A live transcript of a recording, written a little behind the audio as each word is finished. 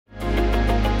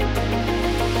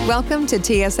Welcome to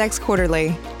TSX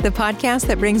Quarterly, the podcast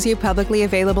that brings you publicly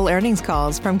available earnings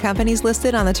calls from companies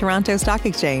listed on the Toronto Stock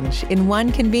Exchange in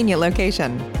one convenient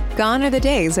location. Gone are the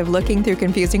days of looking through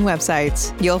confusing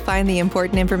websites. You'll find the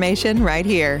important information right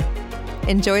here.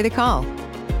 Enjoy the call.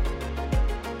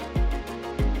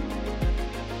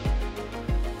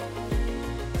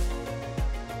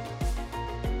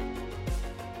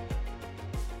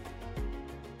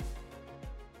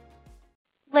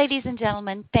 Ladies and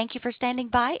gentlemen, thank you for standing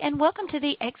by and welcome to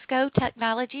the Exco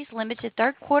Technologies Limited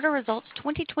Third Quarter Results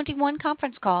 2021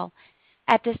 conference call.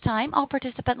 At this time, all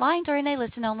participant lines are in a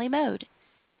listen-only mode.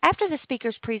 After the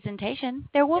speaker's presentation,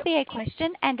 there will be a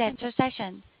question-and-answer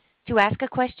session. To ask a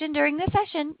question during the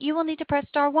session, you will need to press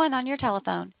star one on your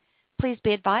telephone. Please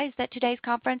be advised that today's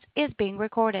conference is being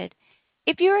recorded.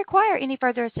 If you require any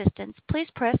further assistance, please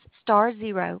press star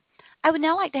zero. I would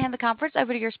now like to hand the conference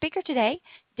over to your speaker today,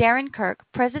 Darren Kirk,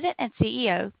 President and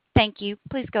CEO. Thank you.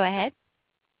 Please go ahead.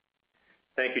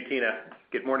 Thank you, Tina.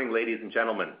 Good morning, ladies and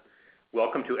gentlemen.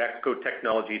 Welcome to Exco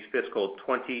Technologies Fiscal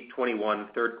 2021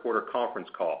 Third Quarter Conference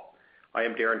Call. I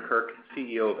am Darren Kirk,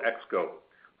 CEO of Exco.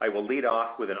 I will lead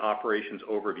off with an operations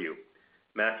overview.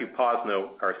 Matthew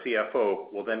Posno, our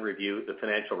CFO, will then review the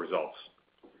financial results.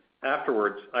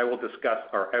 Afterwards, I will discuss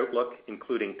our outlook,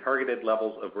 including targeted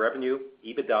levels of revenue,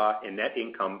 EBITDA, and net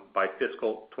income by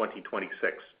fiscal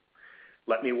 2026.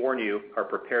 Let me warn you, our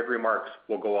prepared remarks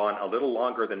will go on a little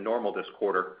longer than normal this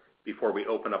quarter before we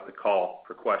open up the call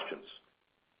for questions.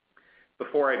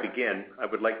 Before I begin, I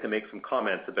would like to make some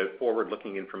comments about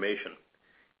forward-looking information.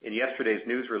 In yesterday's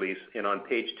news release and on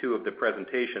page 2 of the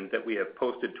presentation that we have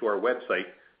posted to our website,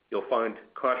 you'll find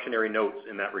cautionary notes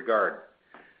in that regard.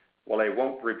 While I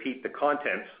won't repeat the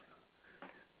contents,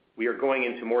 we are going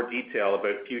into more detail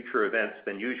about future events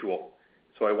than usual,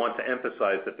 so I want to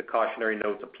emphasize that the cautionary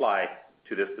notes apply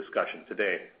to this discussion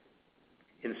today.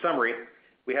 In summary,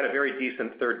 we had a very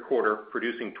decent third quarter,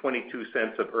 producing 22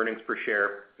 cents of earnings per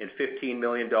share and $15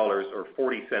 million or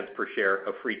 40 cents per share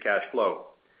of free cash flow.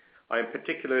 I am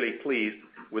particularly pleased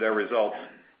with our results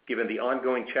given the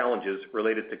ongoing challenges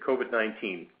related to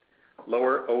COVID-19.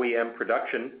 Lower OEM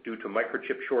production due to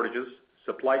microchip shortages,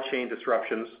 supply chain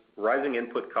disruptions, rising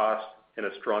input costs, and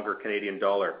a stronger Canadian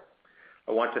dollar.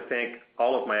 I want to thank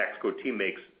all of my Exco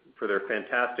teammates for their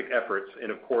fantastic efforts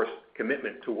and, of course,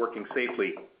 commitment to working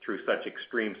safely through such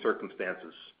extreme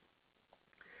circumstances.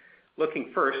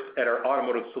 Looking first at our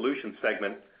Automotive Solutions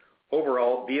segment,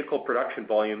 overall vehicle production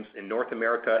volumes in North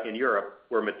America and Europe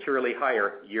were materially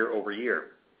higher year over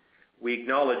year. We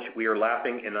acknowledge we are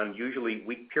lapping an unusually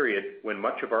weak period when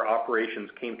much of our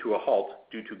operations came to a halt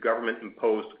due to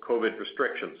government-imposed COVID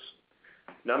restrictions.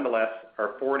 Nonetheless,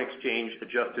 our foreign exchange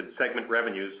adjusted segment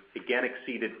revenues again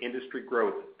exceeded industry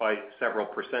growth by several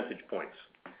percentage points.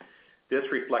 This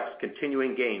reflects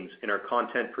continuing gains in our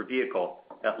content per vehicle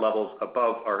at levels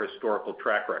above our historical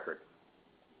track record.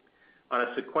 On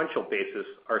a sequential basis,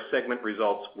 our segment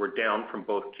results were down from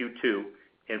both Q2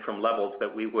 and from levels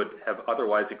that we would have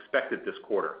otherwise expected this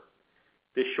quarter.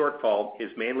 This shortfall is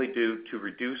mainly due to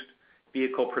reduced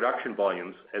vehicle production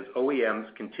volumes as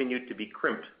OEMs continued to be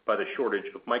crimped by the shortage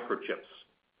of microchips.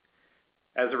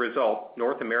 As a result,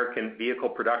 North American vehicle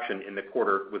production in the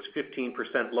quarter was 15%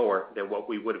 lower than what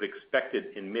we would have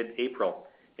expected in mid-April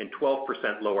and 12%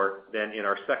 lower than in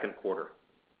our second quarter.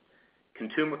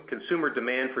 Consumer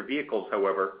demand for vehicles,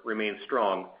 however, remains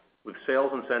strong, with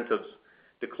sales incentives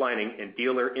declining and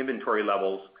dealer inventory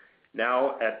levels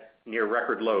now at near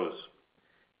record lows.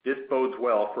 This bodes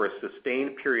well for a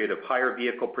sustained period of higher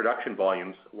vehicle production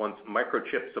volumes once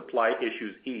microchip supply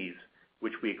issues ease,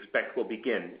 which we expect will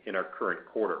begin in our current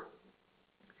quarter.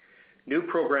 New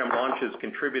program launches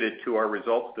contributed to our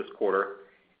results this quarter,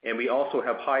 and we also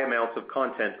have high amounts of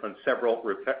content on several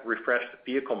refreshed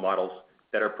vehicle models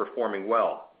that are performing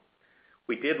well.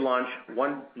 We did launch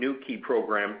one new key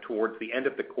program towards the end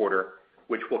of the quarter,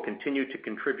 which will continue to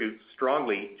contribute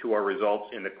strongly to our results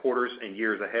in the quarters and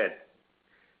years ahead.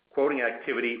 Quoting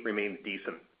activity remains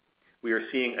decent. We are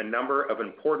seeing a number of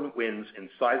important wins and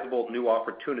sizable new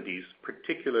opportunities,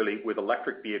 particularly with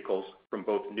electric vehicles from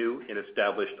both new and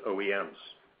established OEMs.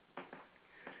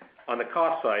 On the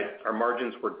cost side, our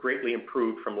margins were greatly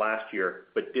improved from last year,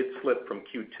 but did slip from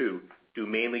Q2 due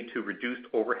mainly to reduced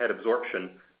overhead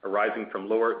absorption arising from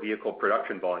lower vehicle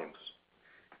production volumes.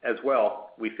 As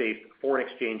well, we faced foreign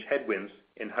exchange headwinds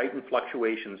and heightened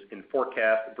fluctuations in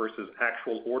forecast versus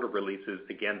actual order releases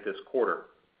again this quarter.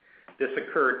 This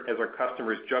occurred as our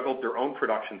customers juggled their own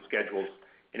production schedules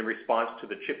in response to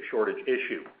the chip shortage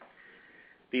issue.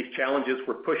 These challenges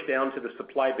were pushed down to the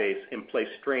supply base and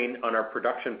placed strain on our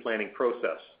production planning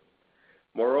process.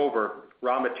 Moreover,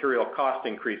 raw material cost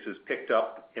increases picked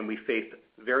up and we faced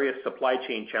various supply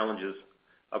chain challenges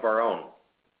of our own.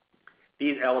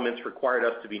 These elements required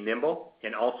us to be nimble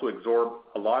and also absorb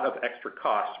a lot of extra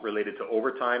costs related to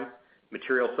overtime,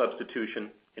 material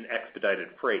substitution, and expedited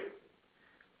freight.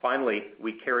 Finally,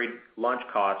 we carried launch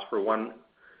costs for one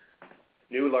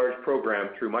new large program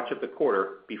through much of the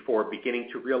quarter before beginning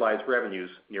to realize revenues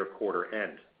near quarter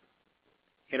end.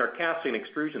 In our casting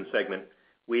extrusion segment,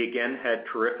 we again had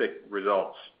terrific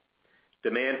results.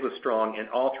 Demand was strong in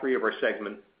all three of our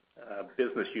segment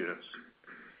business units.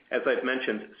 As I've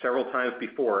mentioned several times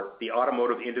before, the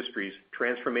automotive industry's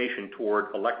transformation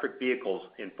toward electric vehicles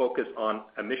and focus on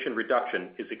emission reduction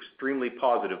is extremely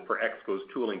positive for Exco's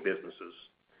tooling businesses.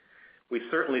 We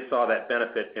certainly saw that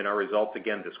benefit in our results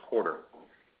again this quarter.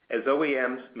 As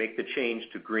OEMs make the change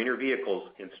to greener vehicles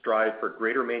and strive for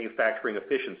greater manufacturing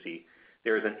efficiency,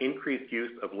 there is an increased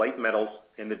use of light metals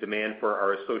and the demand for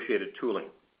our associated tooling.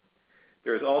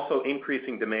 There is also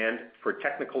increasing demand for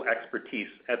technical expertise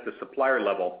at the supplier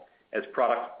level as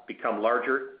products become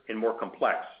larger and more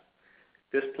complex.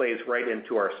 This plays right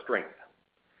into our strength.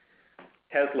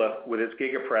 Tesla, with its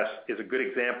Gigapress, is a good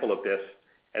example of this,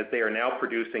 as they are now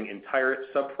producing entire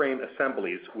subframe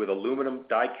assemblies with aluminum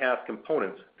die-cast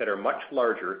components that are much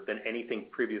larger than anything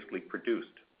previously produced.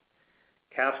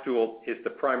 Castool is the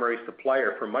primary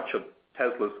supplier for much of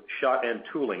Tesla's shot-end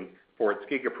tooling for its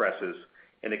Gigapresses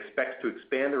and expects to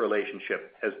expand the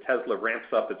relationship as Tesla ramps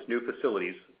up its new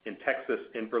facilities in Texas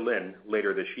and Berlin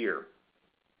later this year.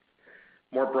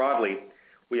 More broadly,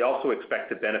 we also expect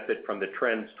to benefit from the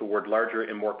trends toward larger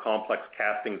and more complex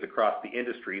castings across the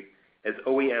industry as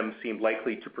OEMs seem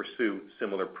likely to pursue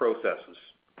similar processes.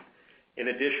 In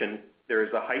addition, there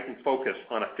is a heightened focus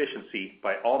on efficiency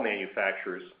by all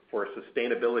manufacturers for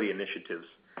sustainability initiatives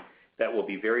that will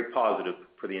be very positive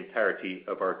for the entirety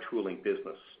of our tooling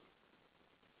business.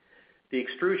 The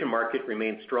extrusion market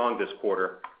remained strong this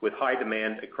quarter, with high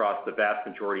demand across the vast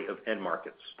majority of end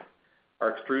markets.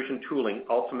 Our extrusion tooling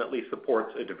ultimately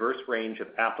supports a diverse range of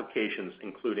applications,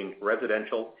 including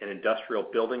residential and industrial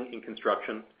building and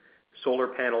construction, solar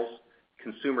panels,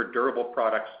 consumer durable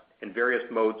products, and various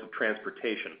modes of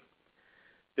transportation.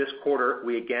 This quarter,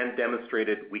 we again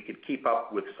demonstrated we could keep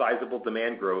up with sizable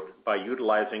demand growth by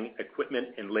utilizing equipment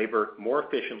and labor more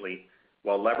efficiently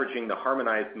while leveraging the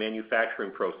harmonized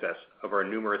manufacturing process of our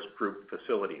numerous group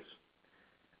facilities.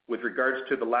 With regards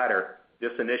to the latter,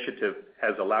 this initiative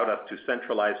has allowed us to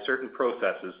centralize certain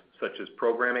processes such as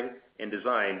programming and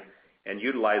design and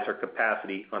utilize our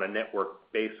capacity on a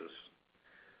network basis.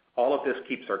 All of this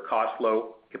keeps our costs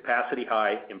low, capacity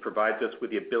high, and provides us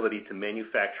with the ability to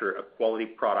manufacture a quality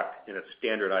product in a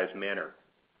standardized manner.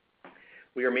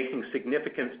 We are making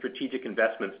significant strategic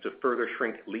investments to further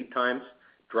shrink lead times,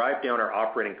 drive down our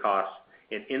operating costs,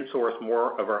 and insource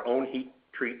more of our own heat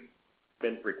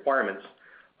treatment requirements,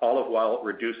 all of while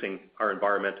reducing our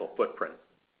environmental footprint.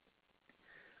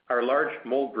 Our large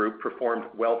mold group performed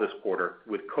well this quarter,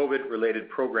 with COVID-related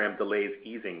program delays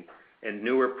easing and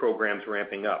newer programs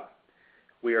ramping up.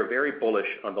 We are very bullish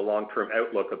on the long-term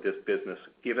outlook of this business,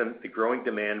 given the growing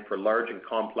demand for large and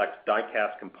complex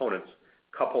die-cast components,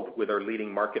 coupled with our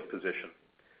leading market position,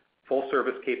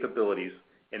 full-service capabilities,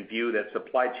 and view that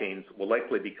supply chains will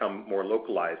likely become more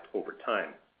localized over time.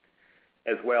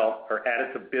 As well, our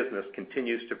additive business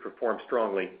continues to perform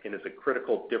strongly and is a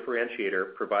critical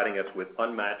differentiator, providing us with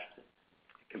unmatched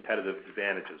competitive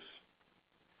advantages.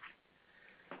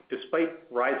 Despite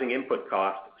rising input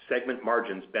costs, segment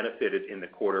margins benefited in the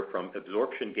quarter from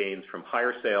absorption gains from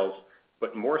higher sales,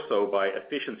 but more so by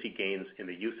efficiency gains in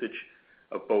the usage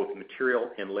of both material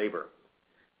and labor.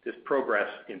 This progress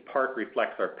in part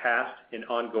reflects our past and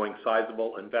ongoing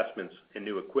sizable investments in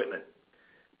new equipment,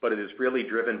 but it is really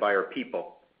driven by our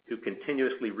people who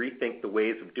continuously rethink the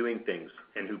ways of doing things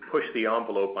and who push the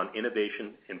envelope on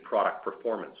innovation and product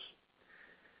performance.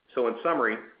 So in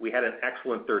summary, we had an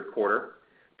excellent third quarter.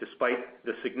 Despite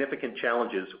the significant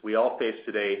challenges we all face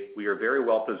today, we are very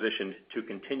well positioned to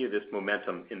continue this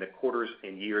momentum in the quarters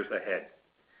and years ahead.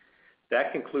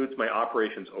 That concludes my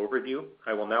operations overview.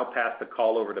 I will now pass the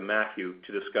call over to Matthew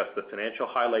to discuss the financial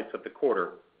highlights of the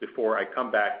quarter before I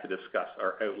come back to discuss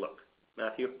our outlook.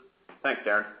 Matthew? Thanks,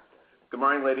 Darren. Good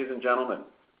morning, ladies and gentlemen.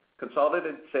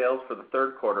 Consolidated sales for the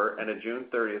third quarter ended June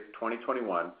 30th,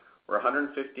 2021 were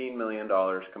 $115 million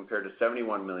compared to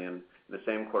 $71 million in the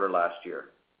same quarter last year,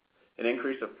 an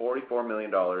increase of $44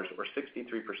 million or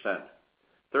 63%.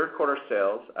 Third quarter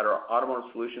sales at our Automotive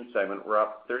Solutions segment were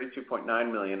up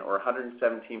 $32.9 million or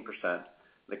 117%.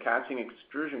 The Casting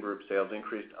Extrusion Group sales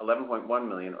increased $11.1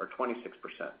 million or 26%.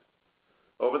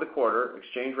 Over the quarter,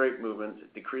 exchange rate movements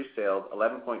decreased sales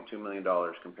 $11.2 million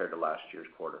compared to last year's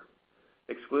quarter.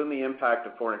 Excluding the impact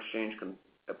of foreign exchange,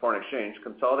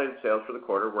 consolidated sales for the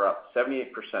quarter were up 78%.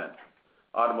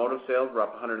 Automotive sales were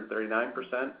up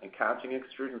 139%, and casting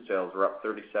extrusion sales were up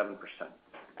 37%.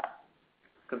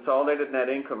 Consolidated net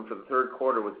income for the third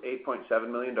quarter was $8.7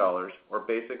 million, or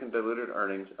basic and diluted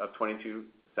earnings of 22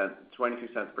 cents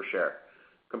per share,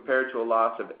 compared to a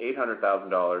loss of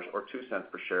 $800,000 or 2 cents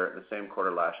per share in the same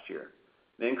quarter last year,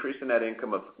 an increase in net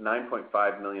income of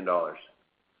 $9.5 million.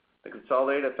 The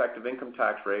consolidated effective income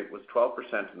tax rate was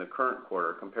 12% in the current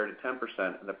quarter compared to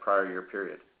 10% in the prior year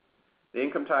period. The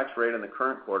income tax rate in the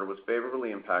current quarter was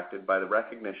favorably impacted by the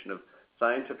recognition of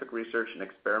scientific research and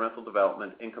experimental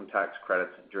development income tax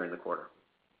credits during the quarter.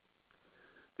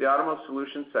 The Automotive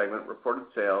Solutions segment reported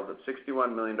sales of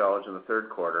 $61 million in the third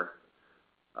quarter,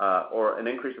 or an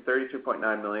increase of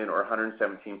 $32.9 million or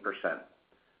 117%.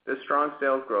 This strong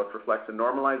sales growth reflects a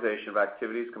normalization of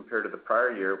activities compared to the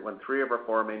prior year when 3 of our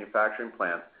 4 manufacturing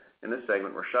plants in this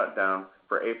segment were shut down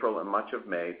for April and much of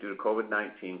May due to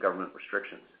COVID-19 government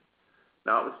restrictions.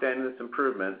 Notwithstanding this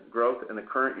improvement, growth in the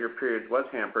current year period was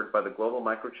hampered by the global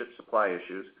microchip supply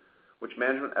issues, which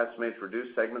management estimates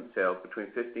reduced segment sales between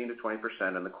 15 to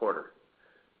 20% in the quarter.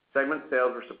 Segment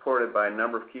sales were supported by a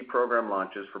number of key program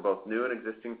launches for both new and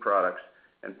existing products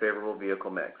and favorable vehicle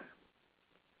mix.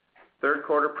 Third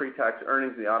quarter pre-tax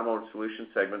earnings in the Automotive Solutions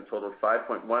segment totaled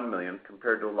 $5.1 million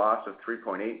compared to a loss of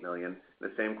 $3.8 million in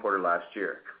the same quarter last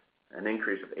year, an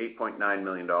increase of $8.9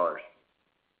 million.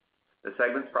 The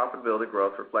segment's profitability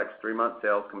growth reflects 3-month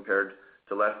sales compared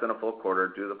to less than a full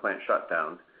quarter due to the plant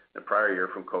shutdowns in the prior year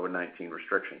from COVID-19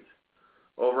 restrictions.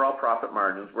 Overall profit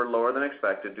margins were lower than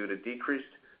expected due to decreased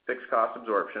fixed cost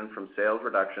absorption from sales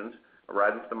reductions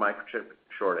arising from the microchip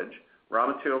shortage, raw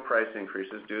material price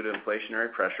increases due to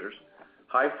inflationary pressures,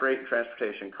 high freight and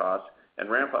transportation costs, and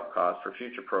ramp-up costs for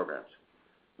future programs.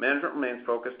 Management remains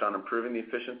focused on improving the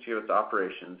efficiency of its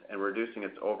operations and reducing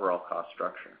its overall cost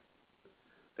structure.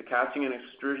 The Casting and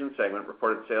Extrusion segment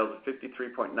reported sales of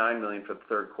 $53.9 million for the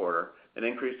third quarter, an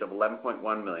increase of $11.1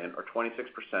 million or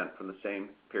 26% from the same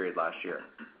period last year.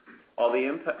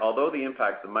 Although the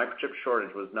impact of the microchip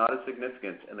shortage was not as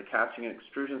significant in the Casting and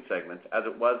Extrusion segment as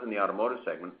it was in the Automotive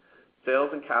segment, sales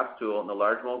in cast tool and the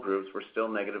large mold groups were still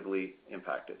negatively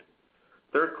impacted.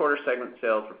 Third quarter segment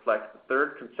sales reflect the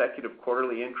third consecutive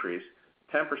quarterly increase,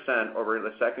 10% over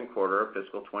the second quarter of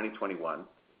fiscal 2021,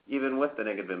 even with the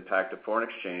negative impact of foreign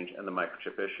exchange and the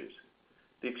microchip issues.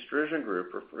 The extrusion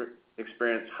group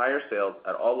experienced higher sales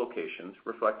at all locations,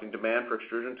 reflecting demand for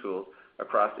extrusion tools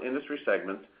across industry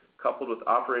segments, coupled with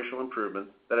operational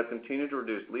improvements that have continued to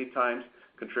reduce lead times,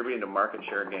 contributing to market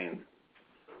share gains.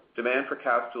 Demand for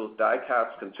cast tools, die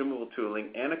cast, consumable tooling,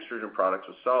 and extrusion products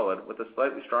was solid, with a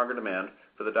slightly stronger demand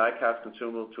for the die cast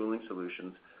consumable tooling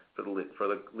solutions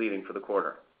leading for the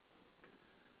quarter.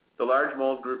 The large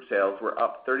mold group sales were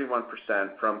up 31%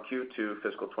 from Q2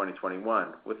 fiscal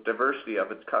 2021, with diversity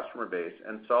of its customer base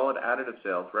and solid additive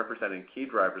sales representing key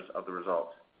drivers of the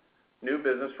results. New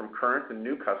business from current and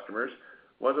new customers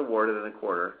was awarded in the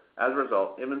quarter. As a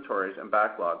result, inventories and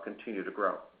backlog continue to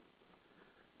grow.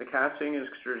 The Casting and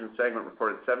Extrusion segment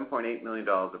reported $7.8 million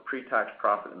of pre-tax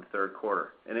profit in the third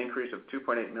quarter, an increase of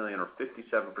 $2.8 million or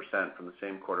 57% from the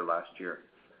same quarter last year.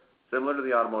 Similar to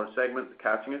the Automotive segment, the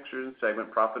Casting and Extrusion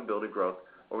segment profitability growth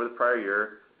over the prior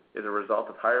year is a result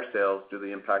of higher sales due to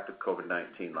the impact of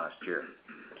COVID-19 last year.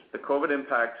 The COVID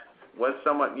impact was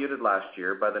somewhat muted last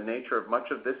year by the nature of much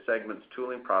of this segment's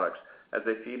tooling products as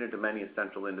they feed into many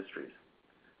essential industries.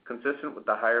 Consistent with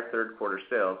the higher third quarter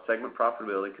sales, segment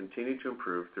profitability continued to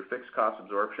improve through fixed cost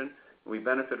absorption, and we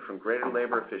benefited from greater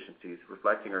labor efficiencies,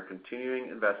 reflecting our continuing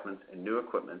investments in new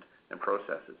equipment and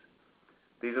processes.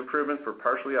 These improvements were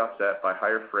partially offset by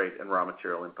higher freight and raw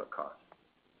material input costs.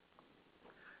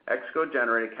 Exco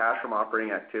generated cash from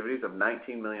operating activities of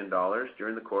 $19 million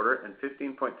during the quarter and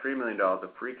 $15.3 million of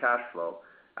free cash flow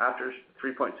after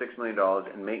 $3.6 million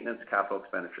in maintenance capital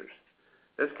expenditures.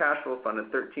 This cash flow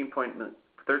funded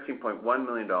 $13.1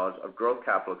 million of growth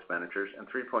capital expenditures and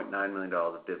 $3.9 million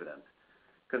of dividends.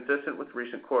 Consistent with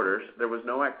recent quarters, there was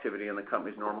no activity in the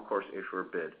company's normal course issuer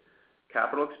bid.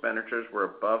 Capital expenditures were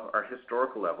above our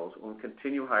historical levels and will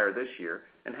continue higher this year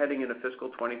and heading into fiscal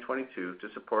 2022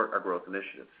 to support our growth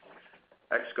initiatives.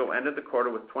 Exco ended the quarter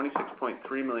with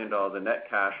 $26.3 million in net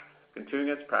cash, continuing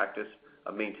its practice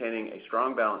of maintaining a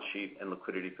strong balance sheet and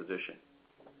liquidity position.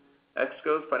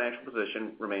 Exco's financial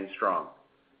position remains strong.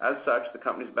 As such, the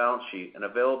company's balance sheet and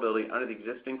availability under the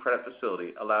existing credit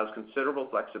facility allows considerable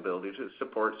flexibility to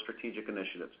support strategic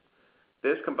initiatives.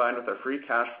 This, combined with our free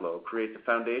cash flow, creates a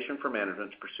foundation for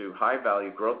management to pursue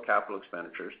high-value growth capital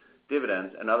expenditures,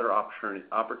 dividends, and other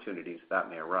opportunities that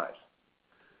may arise.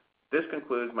 This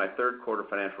concludes my third quarter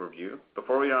financial review.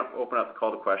 Before we open up the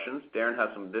call to questions, Darren has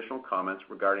some additional comments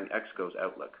regarding Exco's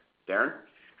outlook. Darren?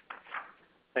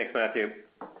 Thanks, Matthew.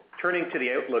 Turning to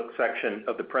the outlook section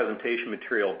of the presentation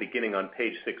material beginning on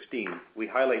page 16, we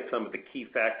highlight some of the key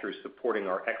factors supporting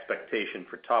our expectation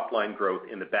for top-line growth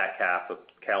in the back half of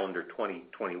calendar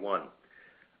 2021.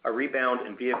 A rebound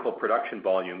in vehicle production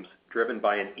volumes driven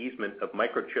by an easement of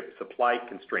microchip supply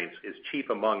constraints is chief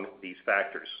among these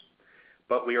factors.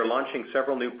 But we are launching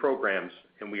several new programs,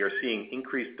 and we are seeing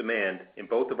increased demand in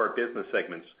both of our business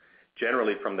segments,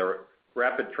 generally from the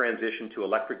rapid transition to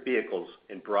electric vehicles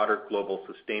and broader global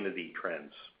sustainability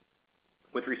trends.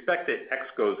 With respect to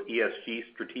Exco's ESG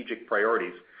strategic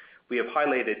priorities, we have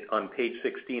highlighted on page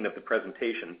 16 of the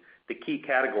presentation the key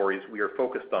categories we are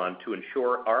focused on to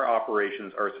ensure our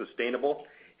operations are sustainable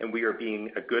and we are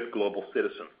being a good global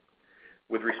citizen.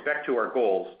 With respect to our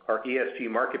goals, our ESG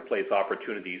marketplace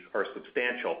opportunities are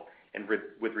substantial, and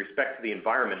with respect to the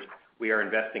environment, we are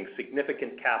investing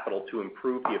significant capital to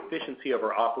improve the efficiency of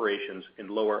our operations and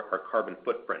lower our carbon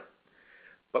footprint.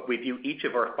 But we view each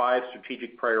of our 5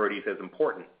 strategic priorities as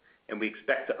important, and we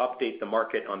expect to update the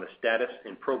market on the status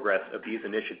and progress of these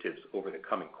initiatives over the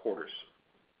coming quarters.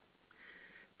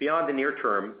 Beyond the near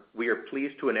term, we are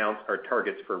pleased to announce our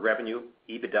targets for revenue,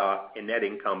 EBITDA, and net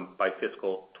income by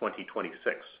fiscal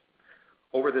 2026.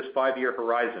 Over this 5-year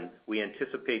horizon, we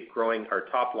anticipate growing our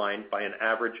top line by an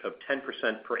average of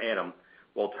 10% per annum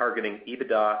while targeting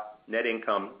EBITDA, net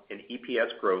income, and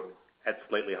EPS growth at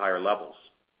slightly higher levels.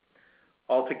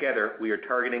 Altogether, we are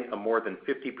targeting a more than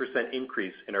 50%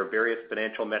 increase in our various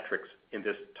financial metrics in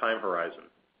this time horizon.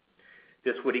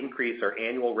 This would increase our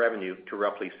annual revenue to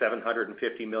roughly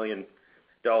 $750 million,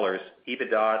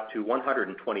 EBITDA to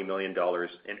 $120 million,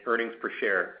 and earnings per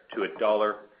share to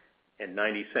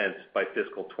 $1.90 by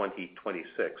fiscal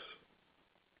 2026.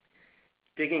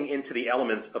 Digging into the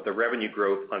elements of the revenue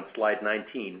growth on slide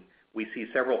 19, we see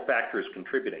several factors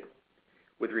contributing.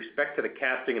 With respect to the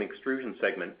casting and extrusion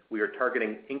segment, we are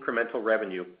targeting incremental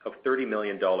revenue of $30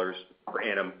 million per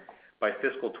annum by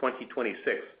fiscal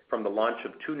 2026 from the launch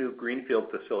of 2 new greenfield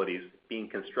facilities being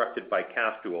constructed by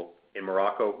Castool in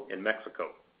Morocco and Mexico.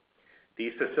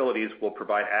 These facilities will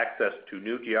provide access to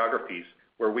new geographies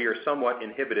where we are somewhat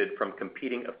inhibited from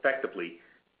competing effectively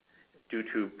due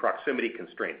to proximity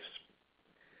constraints.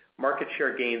 Market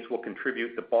share gains will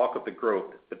contribute the bulk of the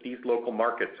growth, but these local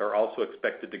markets are also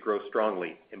expected to grow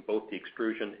strongly in both the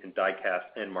extrusion and die-cast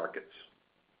end markets.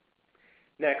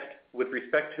 Next, with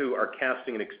respect to our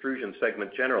casting and extrusion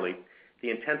segment generally,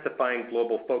 the intensifying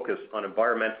global focus on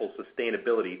environmental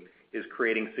sustainability is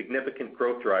creating significant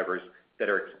growth drivers that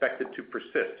are expected to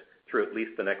persist through at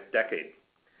least the next decade.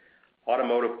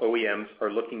 Automotive OEMs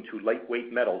are looking to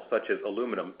lightweight metals such as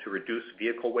aluminum to reduce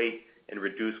vehicle weight and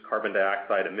reduce carbon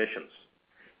dioxide emissions.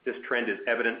 This trend is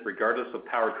evident regardless of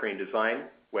powertrain design,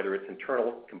 whether it's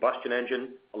internal combustion engine,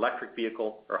 electric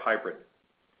vehicle, or hybrid.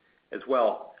 As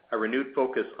well, a renewed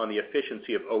focus on the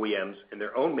efficiency of OEMs in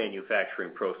their own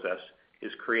manufacturing process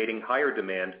is creating higher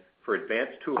demand for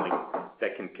advanced tooling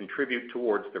that can contribute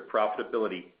towards their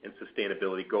profitability and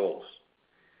sustainability goals.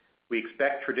 We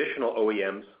expect traditional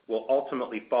OEMs will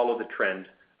ultimately follow the trend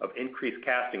of increased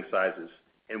casting sizes,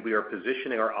 and we are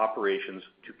positioning our operations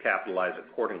to capitalize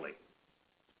accordingly.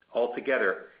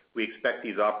 Altogether, we expect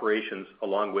these operations,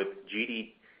 along with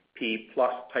GDP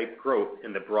plus type growth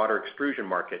in the broader extrusion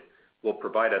market, will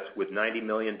provide us with $90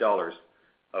 million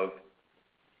of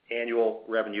annual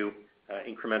revenue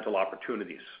incremental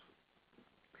opportunities.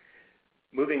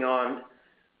 Moving on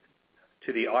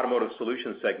to the Automotive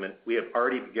Solutions segment, we have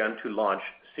already begun to launch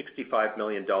 $65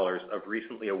 million of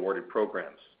recently awarded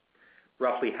programs.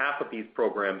 Roughly half of these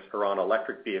programs are on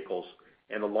electric vehicles,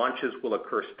 and the launches will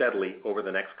occur steadily over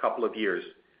the next couple of years,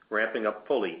 ramping up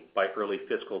fully by early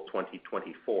fiscal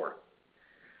 2024.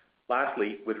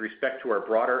 Lastly, with respect to our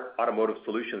broader Automotive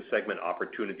Solutions segment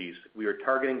opportunities, we are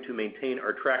targeting to maintain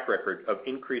our track record of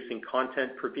increasing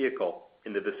content per vehicle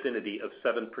in the vicinity of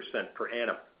 7% per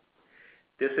annum.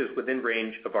 This is within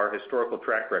range of our historical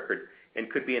track record and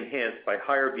could be enhanced by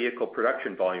higher vehicle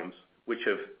production volumes, which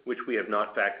we have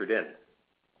not factored in.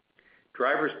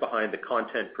 Drivers behind the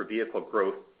content per vehicle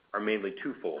growth are mainly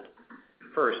twofold.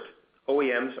 First,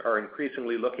 OEMs are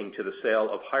increasingly looking to the sale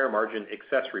of higher margin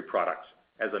accessory products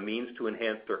as a means to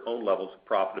enhance their own levels of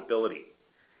profitability.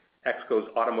 Exco's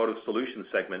Automotive Solutions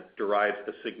segment derives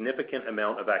a significant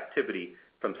amount of activity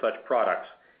from such products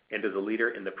and is a leader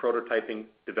in the prototyping,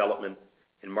 development,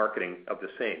 and marketing of the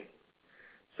same.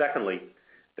 Secondly,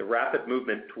 The rapid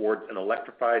movement towards an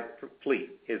electrified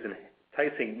fleet is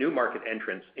enticing new market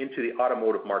entrants into the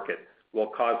automotive market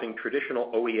while causing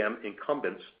traditional OEM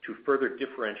incumbents to further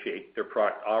differentiate their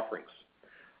product offerings.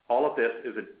 All of this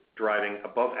is driving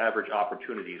above-average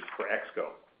opportunities for Exco.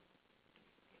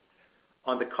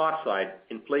 On the cost side,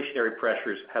 inflationary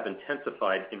pressures have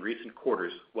intensified in recent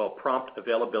quarters, while prompt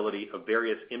availability of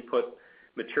various input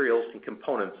materials and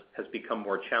components has become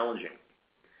more challenging.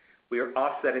 We are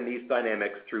offsetting these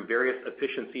dynamics through various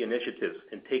efficiency initiatives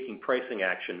and taking pricing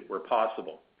action where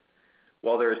possible.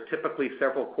 While there is typically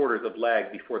several quarters of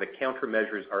lag before the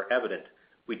countermeasures are evident,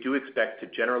 we do expect to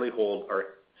generally hold our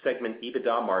segment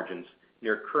EBITDA margins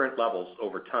near current levels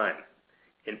over time.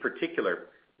 In particular,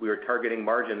 we are targeting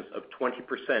margins of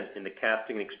 20% in the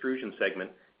casting and extrusion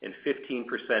segment and 15%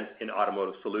 in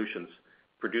automotive solutions,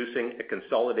 producing a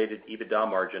consolidated EBITDA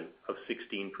margin of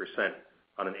 16%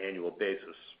 on an annual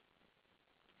basis.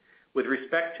 With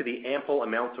respect to the ample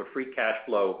amounts of free cash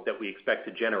flow that we expect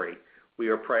to generate, we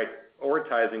are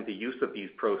prioritizing the use of these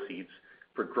proceeds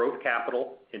for growth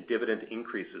capital and dividend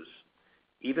increases.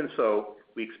 Even so,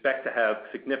 we expect to have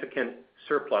significant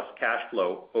surplus cash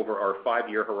flow over our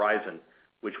 5-year horizon,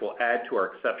 which will add to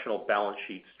our exceptional balance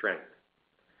sheet strength.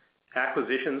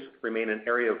 Acquisitions remain an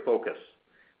area of focus.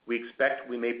 We expect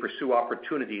we may pursue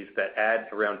opportunities that add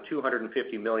around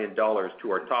 $250 million to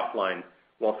our top line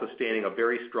while sustaining a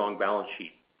very strong balance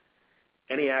sheet.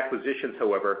 Any acquisitions,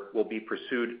 however, will be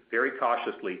pursued very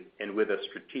cautiously and with a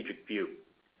strategic view.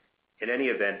 In any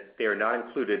event, they are not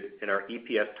included in our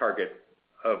EPS target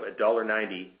of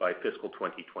 $1.90 by fiscal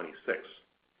 2026.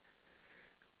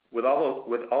 With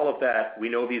all of that, we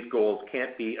know these goals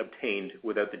can't be obtained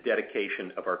without the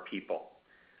dedication of our people.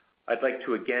 I'd like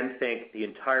to again thank the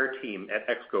entire team at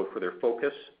Exco for their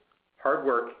focus, hard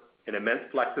work, and immense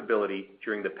flexibility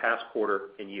during the past quarter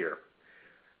and year.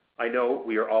 I know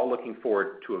we are all looking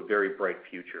forward to a very bright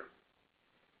future.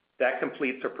 That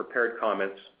completes our prepared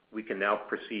comments. We can now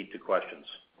proceed to questions.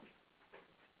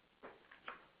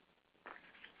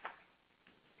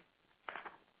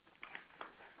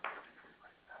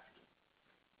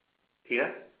 Tina?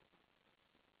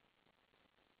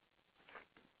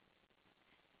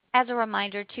 As a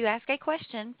reminder, to ask a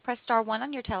question, press star 1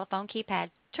 on your telephone keypad.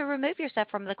 To remove yourself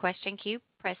from the question queue,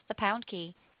 press the pound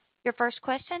key. Your first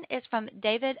question is from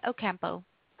David Ocampo.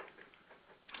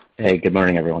 Hey, good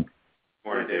morning, everyone.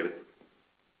 Morning, David.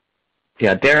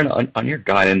 Yeah, Darren, on your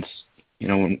guidance,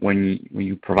 when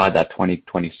you provide that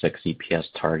 2026 EPS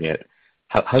target,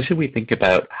 how should we think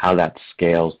about how that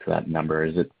scales to that number?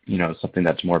 Is it, something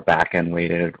that's more back-end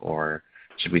weighted, or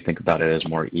should we think about it as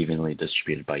more evenly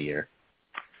distributed by year?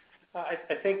 I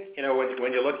think,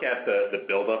 when you look at the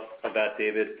buildup of that,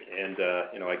 David, and,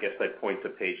 I guess I'd point to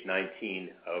page 19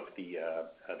 of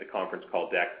the conference call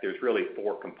deck, there's really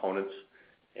 4 components,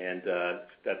 and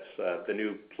that's the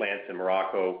new plants in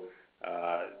Morocco,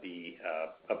 the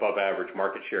above-average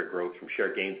market share growth from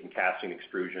share gains in casting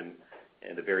extrusion,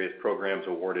 and the various programs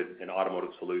awarded in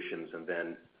automotive solutions, and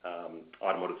then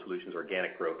automotive solutions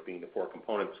organic growth being the 4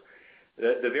 components.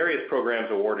 The various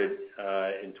programs awarded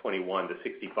in 21, the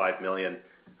 $65 million,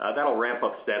 that'll ramp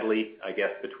up steadily, I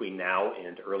guess, between now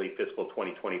and early fiscal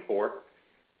 2024.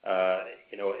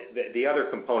 The other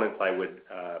components I would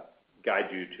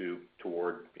guide you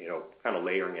toward, kind of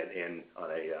layering it in on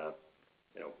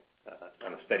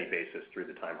a steady basis through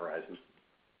the time horizon.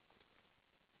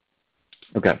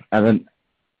 Okay. And then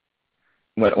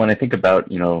when I think about,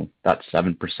 that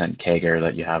 7% CAGR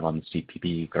that you have on the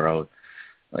CPP growth,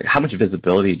 like how much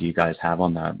visibility do you guys have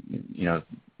on that,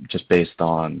 just based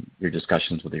on your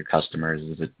discussions with your customers?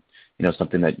 Is it,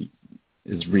 something that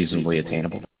is reasonably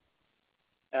attainable?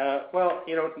 Well,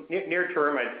 near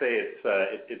term, I'd say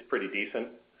it's pretty decent.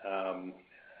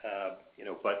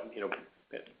 But,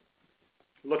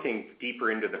 looking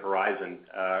deeper into the horizon,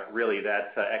 really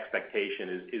that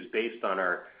expectation is based on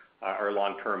our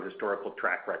long-term historical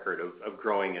track record of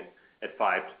growing at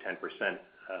 5 to 10%,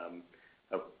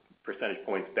 of percentage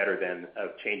points better than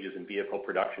changes in vehicle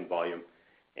production volume.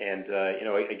 And,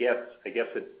 I guess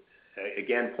it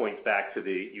again points back to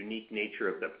the unique nature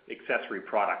of the accessory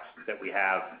products that we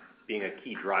have being a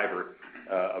key driver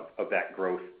of that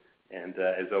growth. And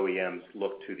as OEMs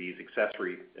look to these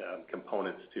accessory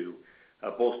components to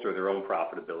bolster their own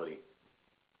profitability.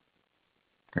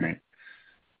 Great.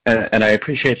 And I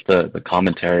appreciate the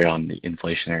commentary on the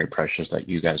inflationary pressures that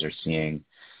you guys are seeing.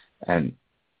 And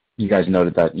you guys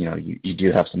noted that, you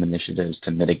do have some initiatives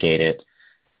to mitigate it.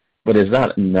 But is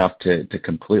that enough to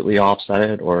completely offset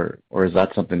it, or is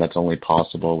that something that's only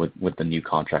possible with the new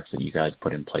contracts that you guys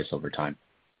put in place over time?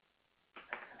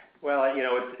 Well,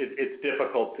 it's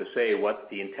difficult to say what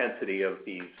the intensity of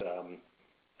these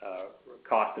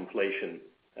cost inflation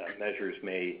measures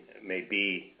may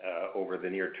be over the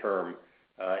near term,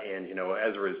 and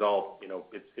as a result,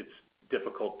 it's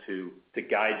difficult to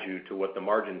guide you to what the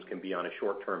margins can be on a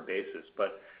short-term basis.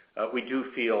 But we do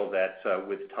feel that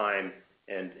with time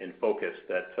and focus,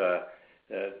 that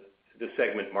the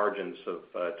segment margins of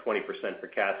 20% for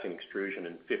casting extrusion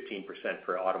and 15%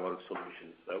 for automotive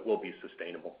solutions will be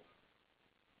sustainable.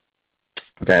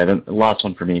 Okay, then the last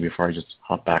one for me before I just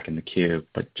hop back in the queue,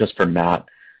 but just for Matt,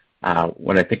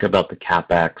 when I think about the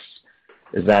CapEx,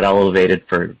 is that elevated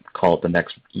for, call it, the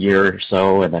next year or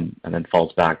so, and then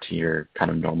falls back to your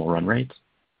kind of normal run rates?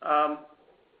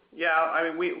 Yeah, I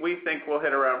mean, we think we'll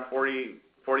hit around 40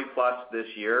 plus this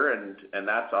year, and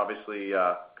that's obviously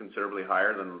considerably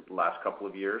higher than the last couple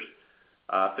of years.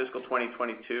 Fiscal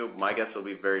 2022, my guess will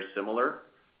be very similar.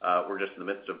 We're just in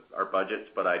the midst of our budgets,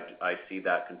 but I see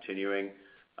that continuing.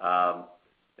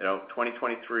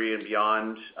 2023 and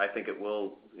beyond, I think it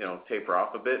will taper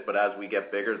off a bit, but as we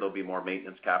get bigger, there'll be more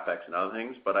maintenance CapEx and other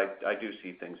things. But I do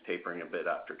see things tapering a bit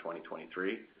after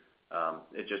 2023.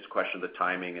 It's just a question of the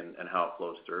timing and how it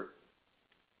flows through.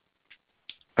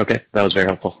 Okay, that was very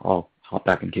helpful. I'll hop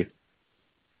back in queue.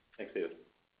 Thanks, David.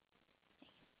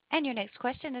 And your next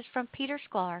question is from Peter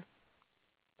Sklar.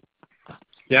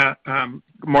 Yeah,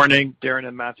 good morning, Darren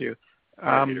and Matthew.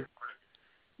 Hi, Peter.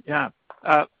 Yeah.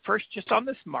 First, just on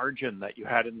this margin that you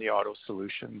had in the Auto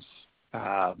Solutions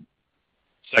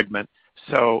segment.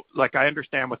 So, I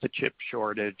understand with the chip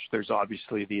shortage, there's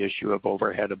obviously the issue of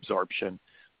overhead absorption.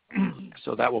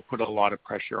 So that will put a lot of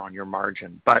pressure on your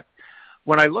margin. But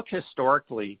when I look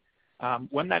historically,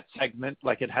 when that segment,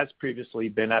 it has previously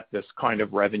been at this kind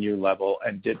of revenue level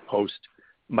and did post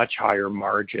much higher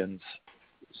margins.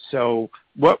 So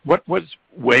what was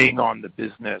weighing on the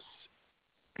business,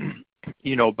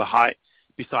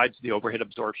 besides the overhead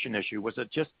absorption issue? Was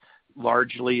it just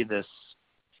largely this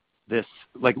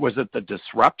was it the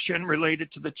disruption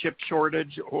related to the chip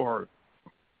shortage, or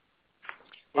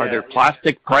are there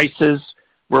plastic prices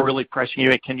were really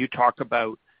pressuring you? Can you talk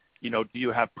about, do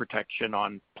you have protection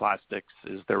on plastics?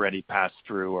 Is there any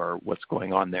pass-through, or what's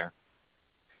going on there?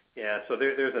 Yeah, so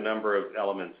there's a number of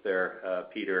elements there,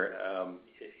 Peter.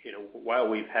 While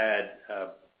we've had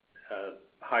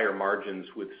higher margins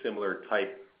with similar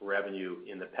type revenue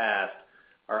in the past,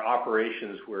 our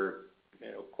operations were,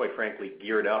 quite frankly,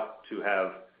 geared up to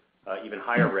have even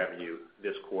higher revenue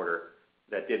this quarter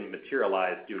that didn't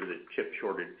materialize due to the chip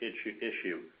shortage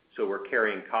issue. So we're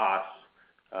carrying costs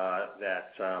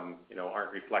that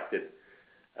aren't reflective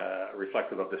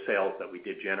of the sales that we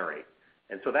did generate.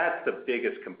 And so that's the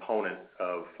biggest component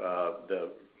of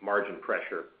the margin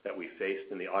pressure that we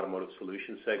faced in the Automotive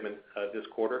Solutions segment this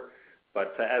quarter.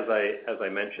 But as I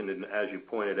mentioned, and as you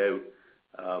pointed out,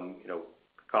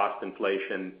 cost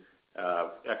inflation,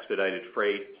 expedited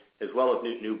freight, as well as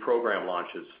new program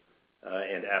launches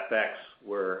and FX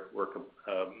were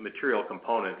material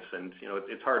components. And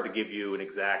it's hard to give you an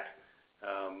exact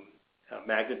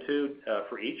magnitude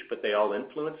for each, but they all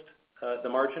influenced the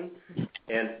margin.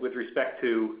 And with respect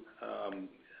to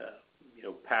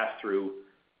pass-through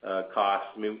costs,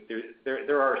 I mean,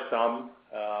 there are some,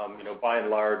 by and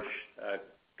large,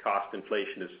 cost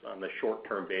inflation is on the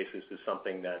short-term basis is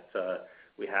something that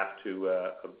we have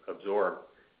to absorb,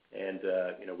 and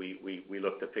we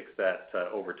look to fix that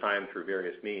over time through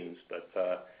various means. But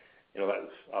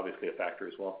that's obviously a factor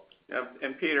as well. Yeah,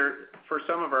 and Peter, for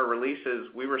some of our releases,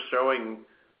 we were showing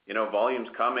volumes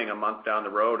coming a month down the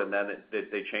road, and then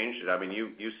they changed it. I mean,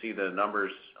 you see the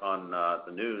numbers on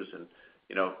the news, and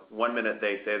 1 minute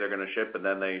they say they're going to ship, and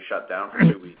then they shut down for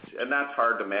 2 weeks, and that's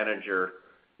hard to manage your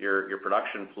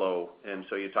production flow. And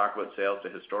so you talk about sales to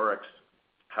historics.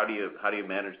 How do you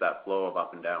manage that flow of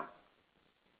up and down?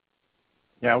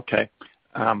 Yeah. Okay.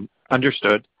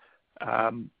 Understood.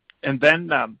 And then,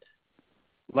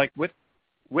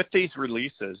 with these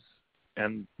releases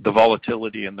and the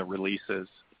volatility in the releases,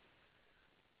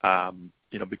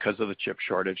 because of the chip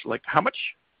shortage, how much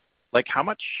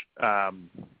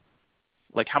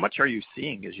are you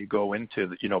seeing as you go into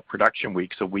the, production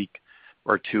weeks a week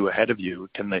or two ahead of you?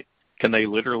 Can they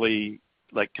literally,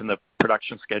 can the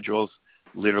production schedules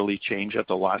literally change at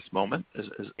the last moment?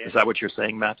 Is that what you're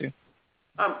saying, Matthew?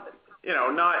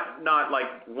 Not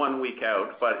like 1 week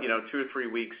out, but 2 or 3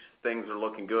 weeks things are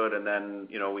looking good, and then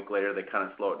a week later they kind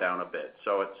of slow it down a bit.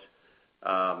 So it's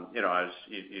I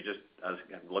was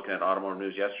looking at automotive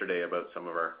news yesterday about some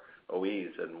of our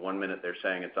OEs, and 1 minute they're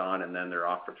saying it's on, and then they're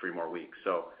off for 3 more weeks.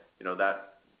 So that.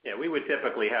 Yeah, we would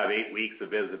typically have 8 weeks of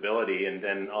visibility, and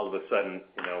then all of a sudden,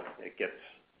 it gets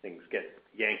things get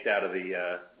yanked out of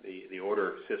the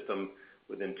order system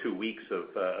within 2 weeks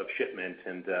of shipment,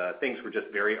 and things were just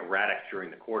very erratic during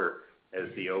the quarter as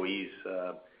the OEs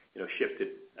shifted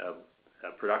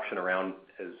production around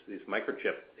as this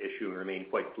microchip issue remained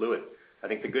quite fluid. I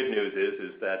think the good news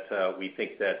is that we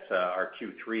think that our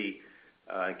Q3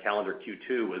 and calendar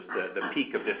Q2 was the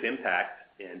peak of this impact,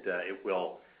 and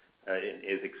it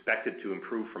is expected to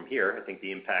improve from here. I think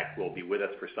the impact will be with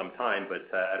us for some time, but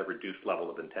at a reduced level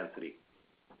of intensity.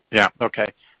 Yeah,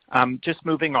 okay. Just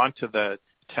moving on to the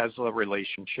Tesla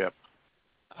relationship.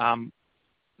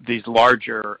 These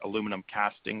larger aluminum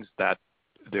castings that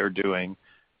they're doing,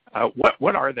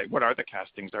 what are they? What are the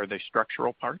castings? Are they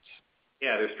structural parts?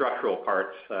 Yeah, they're structural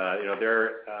parts.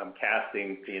 They're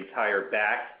casting the entire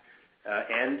back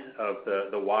end of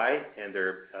the Y, and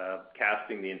they're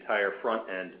casting the entire front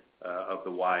end of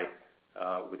the Y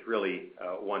with really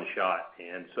one shot.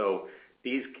 And so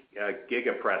these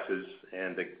giga presses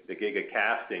and the giga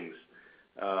castings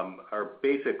are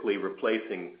basically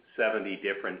replacing 70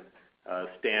 different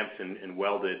stamped and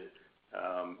welded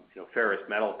ferrous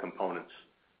metal components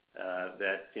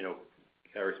that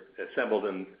are assembled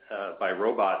by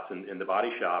robots in the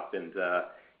body shop. And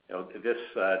this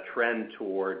trend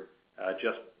toward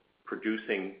just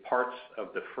producing parts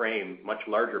of the frame, much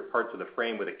larger parts of the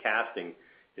frame with a casting,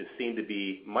 is seen to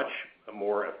be much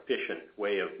more efficient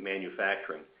way of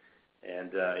manufacturing.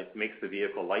 And it makes the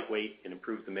vehicle lightweight and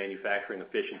improves the manufacturing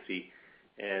efficiency.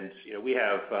 And we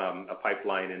have a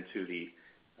pipeline into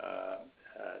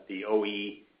the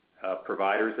OE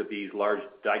providers of these large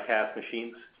die-cast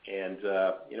machines. And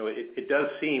it does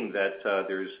seem that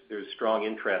there's strong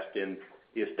interest in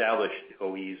the established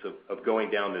OEs of going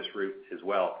down this route as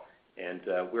well. And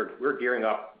we're gearing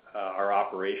up our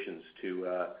operations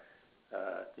to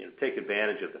take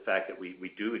advantage of the fact that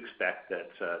we do expect that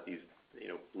these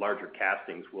larger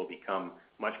castings will become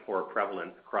much more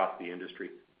prevalent across the industry.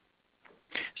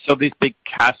 So these big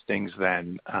castings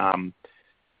then,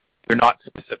 they're not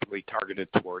specifically targeted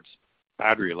towards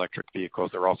battery electric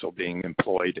vehicles. They're also being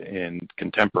employed in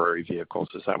contemporary vehicles.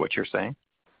 Is that what you're saying?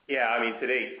 Yeah, I mean,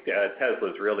 today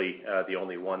Tesla's really the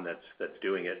only one that's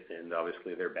doing it, and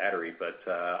obviously their battery. But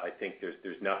I think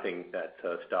there's nothing that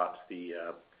stops the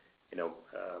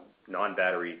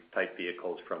non-battery type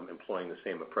vehicles from employing the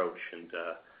same approach. And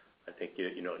I think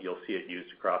you'll see it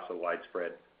used across a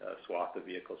widespread swath of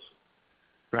vehicles.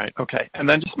 Right. Okay. And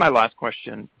then just my last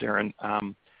question, Darren.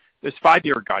 This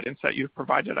 5-year guidance that you've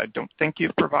provided, I don't think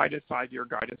you've provided 5-year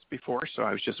guidance before, so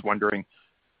I was just wondering,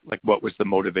 what was the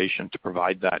motivation to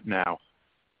provide that now?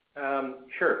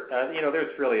 Sure.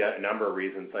 There's really a number of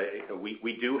reasons.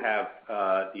 We do have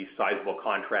these sizable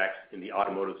contracts in the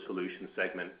automotive solutions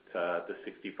segment, the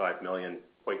 $65 million.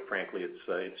 Quite frankly,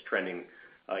 it's trending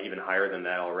even higher than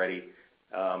that already.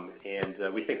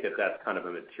 And we think that that's kind of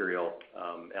a material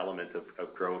element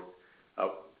of growth.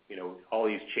 All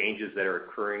these changes that are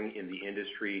occurring in the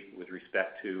industry with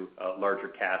respect to larger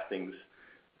castings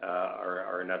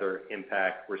are another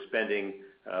impact. We're spending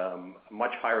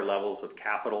much higher levels of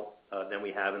capital than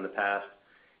we have in the past,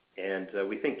 and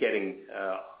we think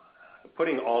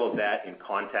putting all of that in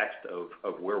context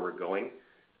of where we're going.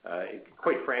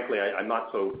 Quite frankly, I'm not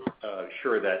so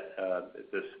sure that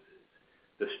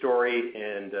the story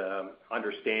and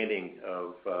understanding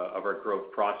of our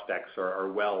growth prospects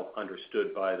are well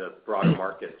understood by the broader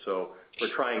market. So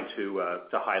we're trying to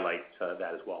highlight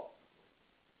that as well.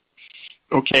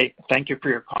 Okay. Thank you for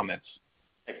your comments.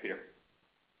 Thanks, Peter.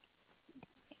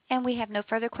 And we have no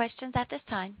further questions at this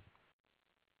time.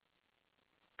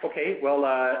 Okay.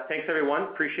 Well, thanks, everyone.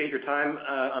 Appreciate your time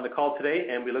on the call today,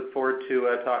 and we look forward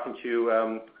to talking to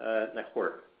you next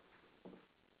quarter.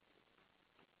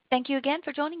 Thank you again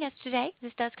for joining us today.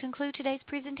 This does conclude today's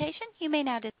presentation. You may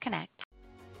now disconnect.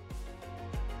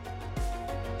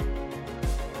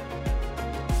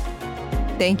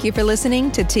 Thank you for listening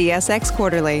to TSX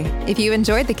Quarterly. If you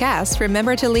enjoyed the cast,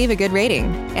 remember to leave a good rating.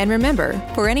 And remember,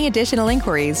 for any additional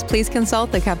inquiries, please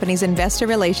consult the company's investor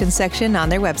relations section on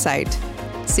their website.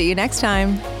 See you next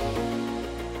time.